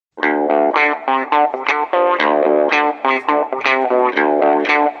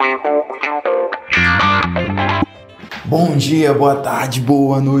Bom dia, boa tarde,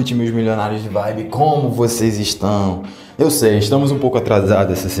 boa noite, meus milionários de vibe, como vocês estão? Eu sei, estamos um pouco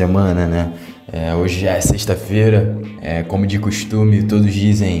atrasados essa semana, né? Hoje já é sexta-feira, como de costume, todos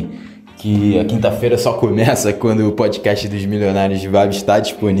dizem que a quinta-feira só começa quando o podcast dos milionários de vibe está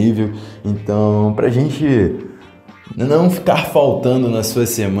disponível. Então, pra gente não ficar faltando na sua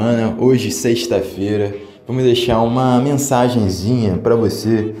semana, hoje, sexta-feira, vamos deixar uma mensagenzinha pra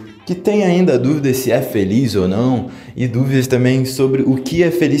você que tem ainda dúvidas se é feliz ou não e dúvidas também sobre o que é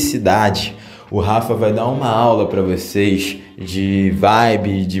felicidade. O Rafa vai dar uma aula para vocês de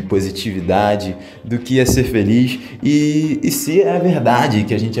vibe, de positividade, do que é ser feliz e se é verdade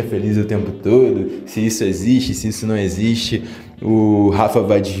que a gente é feliz o tempo todo, se isso existe, se isso não existe. O Rafa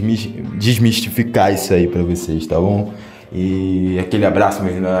vai desmistificar isso aí para vocês, tá bom? E aquele abraço,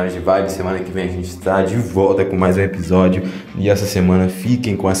 meus milionários de vibe. Semana que vem a gente está de volta com mais um episódio. E essa semana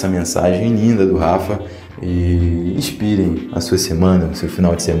fiquem com essa mensagem linda do Rafa e inspirem a sua semana, o seu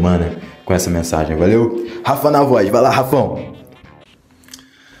final de semana com essa mensagem. Valeu? Rafa na voz, vai lá, Rafão!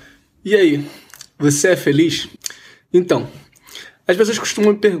 E aí, você é feliz? Então, as pessoas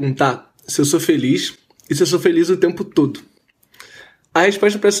costumam me perguntar se eu sou feliz e se eu sou feliz o tempo todo. A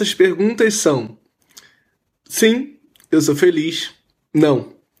resposta para essas perguntas são: sim, eu sou feliz.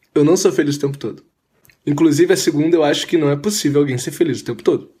 Não, eu não sou feliz o tempo todo. Inclusive, a segunda, eu acho que não é possível alguém ser feliz o tempo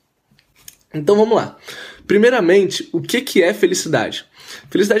todo. Então, vamos lá. Primeiramente, o que é felicidade?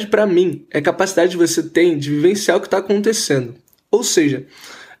 Felicidade, para mim, é a capacidade que você tem de vivenciar o que está acontecendo. Ou seja,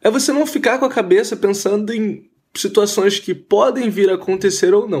 é você não ficar com a cabeça pensando em situações que podem vir a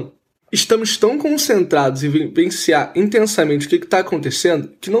acontecer ou não. Estamos tão concentrados em vivenciar intensamente o que está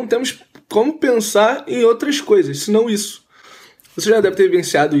acontecendo que não temos como pensar em outras coisas, senão isso. Você já deve ter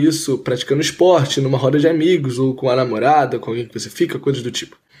vivenciado isso praticando esporte, numa roda de amigos, ou com a namorada, com alguém que você fica, coisas do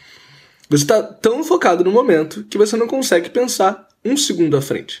tipo. Você está tão focado no momento que você não consegue pensar um segundo à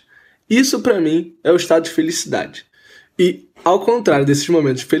frente. Isso, para mim, é o estado de felicidade. E, ao contrário desses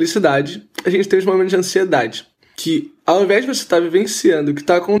momentos de felicidade, a gente tem os momentos de ansiedade, que, ao invés de você estar vivenciando o que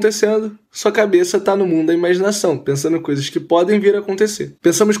está acontecendo, sua cabeça está no mundo da imaginação, pensando em coisas que podem vir a acontecer.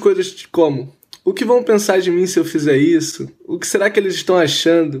 Pensamos coisas como: o que vão pensar de mim se eu fizer isso? O que será que eles estão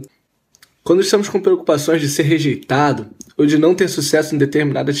achando? Quando estamos com preocupações de ser rejeitado ou de não ter sucesso em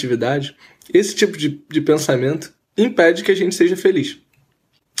determinada atividade, esse tipo de pensamento impede que a gente seja feliz.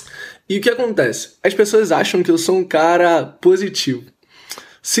 E o que acontece? As pessoas acham que eu sou um cara positivo.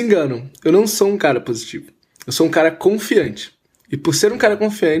 Se enganam, eu não sou um cara positivo. Eu sou um cara confiante. E por ser um cara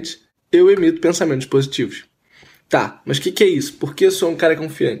confiante, eu emito pensamentos positivos. Tá, mas o que é isso? Por que eu sou um cara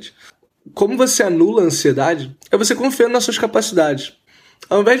confiante? Como você anula a ansiedade, é você confiando nas suas capacidades.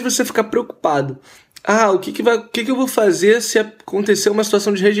 Ao invés de você ficar preocupado, o que eu vou fazer se acontecer uma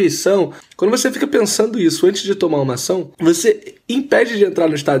situação de rejeição? Quando você fica pensando isso antes de tomar uma ação, você impede de entrar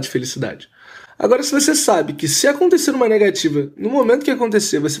no estado de felicidade. Agora, se você sabe que se acontecer uma negativa, no momento que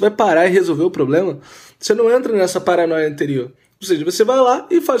acontecer, você vai parar e resolver o problema, você não entra nessa paranoia anterior. Ou seja, você vai lá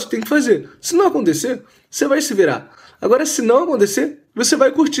e faz o que tem que fazer. Se não acontecer, você vai se virar. Agora, se não acontecer, você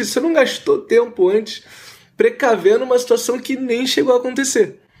vai curtir. Você não gastou tempo antes precavendo uma situação que nem chegou a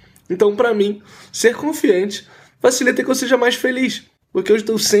acontecer. Então, para mim, ser confiante facilita que eu seja mais feliz, porque eu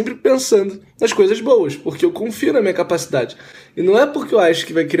estou sempre pensando nas coisas boas, porque eu confio na minha capacidade. E não é porque eu acho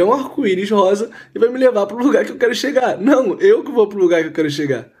que vai criar um arco-íris rosa e vai me levar para o lugar que eu quero chegar. Não, eu que vou para o lugar que eu quero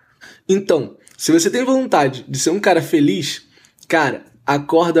chegar. Então, se você tem vontade de ser um cara feliz, cara,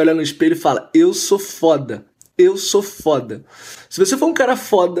 acorda, olha no espelho e fala: eu sou foda. Eu sou foda. Se você for um cara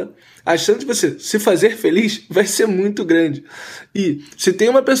foda, a chance de você se fazer feliz vai ser muito grande. E se tem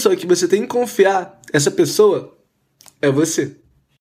uma pessoa que você tem que confiar, essa pessoa é você.